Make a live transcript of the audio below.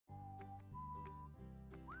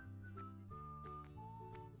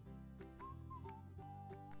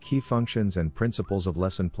Key functions and principles of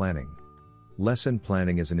lesson planning. Lesson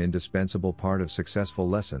planning is an indispensable part of successful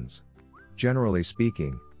lessons. Generally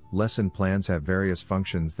speaking, lesson plans have various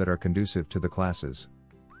functions that are conducive to the classes.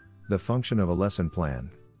 The function of a lesson plan.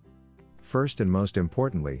 First and most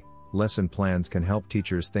importantly, lesson plans can help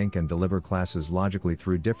teachers think and deliver classes logically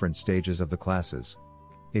through different stages of the classes.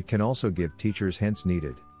 It can also give teachers hints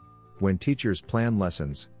needed. When teachers plan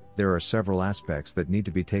lessons, there are several aspects that need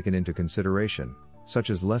to be taken into consideration, such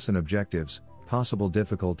as lesson objectives, possible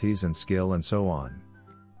difficulties and skill and so on.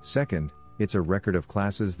 Second, it's a record of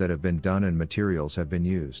classes that have been done and materials have been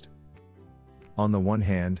used. On the one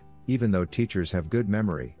hand, even though teachers have good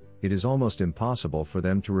memory, it is almost impossible for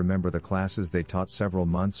them to remember the classes they taught several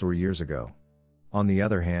months or years ago. On the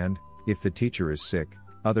other hand, if the teacher is sick,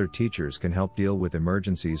 other teachers can help deal with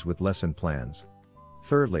emergencies with lesson plans.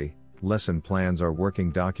 Thirdly, lesson plans are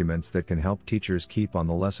working documents that can help teachers keep on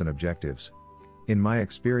the lesson objectives. In my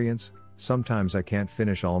experience, sometimes I can't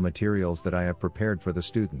finish all materials that I have prepared for the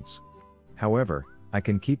students. However, I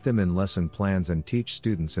can keep them in lesson plans and teach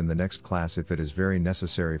students in the next class if it is very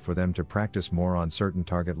necessary for them to practice more on certain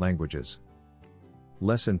target languages.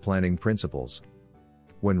 Lesson planning principles.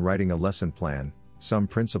 When writing a lesson plan, some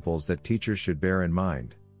principles that teachers should bear in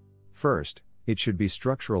mind. First, it should be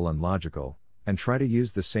structural and logical, and try to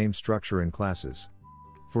use the same structure in classes.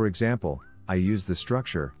 For example, I use the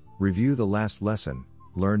structure, review the last lesson,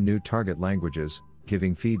 learn new target languages,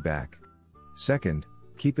 giving feedback. Second,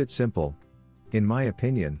 keep it simple. In my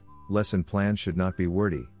opinion, lesson plans should not be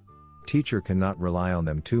wordy. Teacher cannot rely on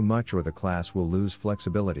them too much or the class will lose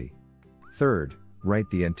flexibility. Third, write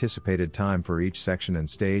the anticipated time for each section and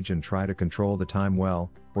stage and try to control the time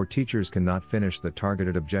well, or teachers cannot finish the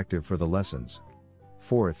targeted objective for the lessons.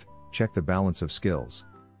 Fourth, check the balance of skills.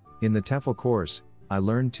 In the TEFL course, I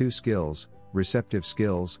learned 2 skills, receptive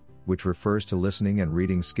skills, which refers to listening and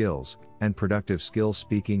reading skills, and productive skills,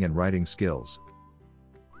 speaking and writing skills.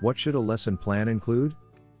 What should a lesson plan include?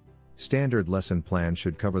 Standard lesson plan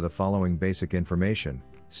should cover the following basic information: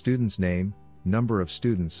 student's name, number of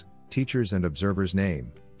students, teacher's and observer's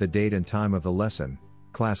name, the date and time of the lesson,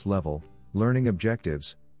 class level, learning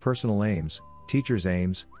objectives, personal aims, teacher's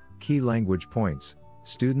aims, key language points,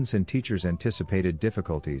 students' and teachers' anticipated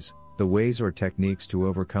difficulties, the ways or techniques to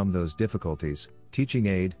overcome those difficulties, teaching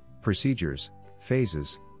aid, procedures,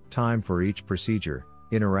 phases, time for each procedure,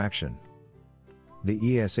 interaction.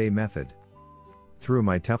 The ESA method. Through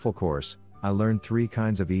my TEFL course, I learned 3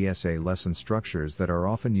 kinds of ESA lesson structures that are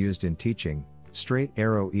often used in teaching: straight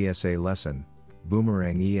arrow ESA lesson,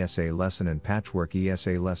 boomerang ESA lesson and patchwork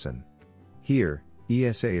ESA lesson. Here,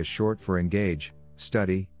 ESA is short for engage,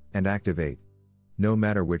 study, and activate. No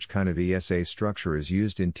matter which kind of ESA structure is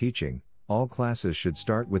used in teaching, all classes should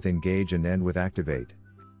start with engage and end with activate.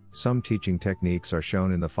 Some teaching techniques are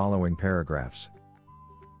shown in the following paragraphs.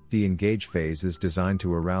 The engage phase is designed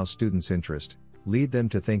to arouse students' interest, lead them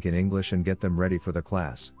to think in English and get them ready for the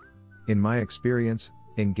class. In my experience,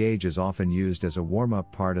 engage is often used as a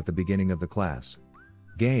warm-up part at the beginning of the class.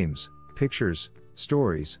 Games, pictures,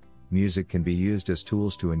 stories, music can be used as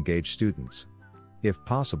tools to engage students. If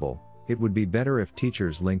possible, it would be better if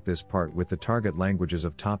teachers link this part with the target languages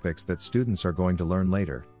of topics that students are going to learn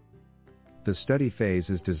later. The study phase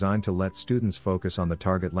is designed to let students focus on the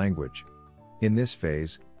target language. In this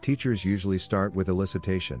phase, teachers usually start with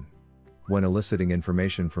elicitation. When eliciting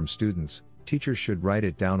information from students, teachers should write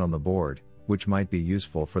it down on the board, which might be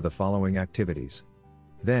useful for the following activities.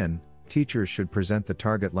 Then, teachers should present the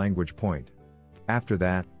target language point. After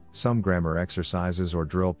that, some grammar exercises or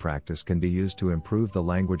drill practice can be used to improve the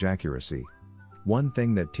language accuracy. One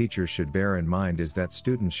thing that teachers should bear in mind is that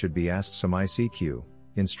students should be asked some ICQ,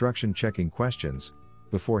 instruction checking questions,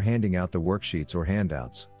 before handing out the worksheets or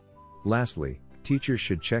handouts. Lastly, teachers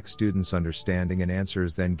should check students' understanding and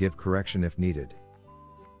answers, then give correction if needed.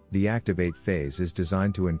 The activate phase is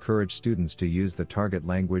designed to encourage students to use the target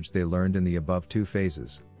language they learned in the above 2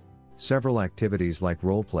 phases. Several activities like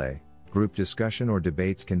role play, group discussion or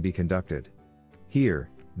debates can be conducted. Here,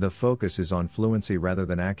 the focus is on fluency rather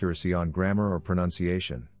than accuracy on grammar or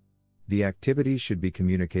pronunciation. The activities should be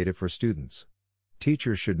communicative for students.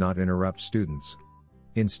 Teachers should not interrupt students.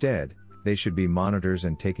 Instead, they should be monitors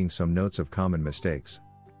and taking some notes of common mistakes.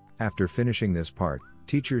 After finishing this part,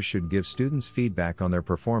 teachers should give students feedback on their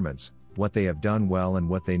performance, what they have done well and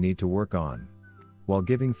what they need to work on. While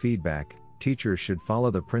giving feedback, teachers should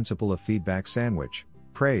follow the principle of feedback sandwich: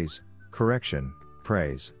 praise, correction,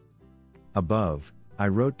 praise. Above, I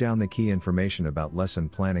wrote down the key information about lesson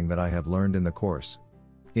planning that I have learned in the course.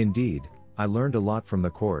 Indeed, I learned a lot from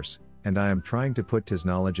the course, and I am trying to put this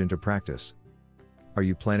knowledge into practice. Are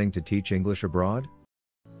you planning to teach English abroad?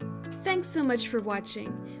 Thanks so much for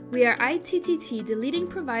watching. We are ITTT, the leading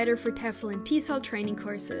provider for TEFL and TESOL training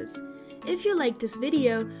courses. If you liked this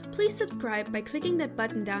video, please subscribe by clicking that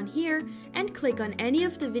button down here and click on any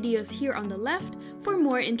of the videos here on the left for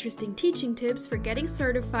more interesting teaching tips for getting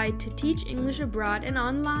certified to teach English abroad and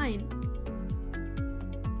online.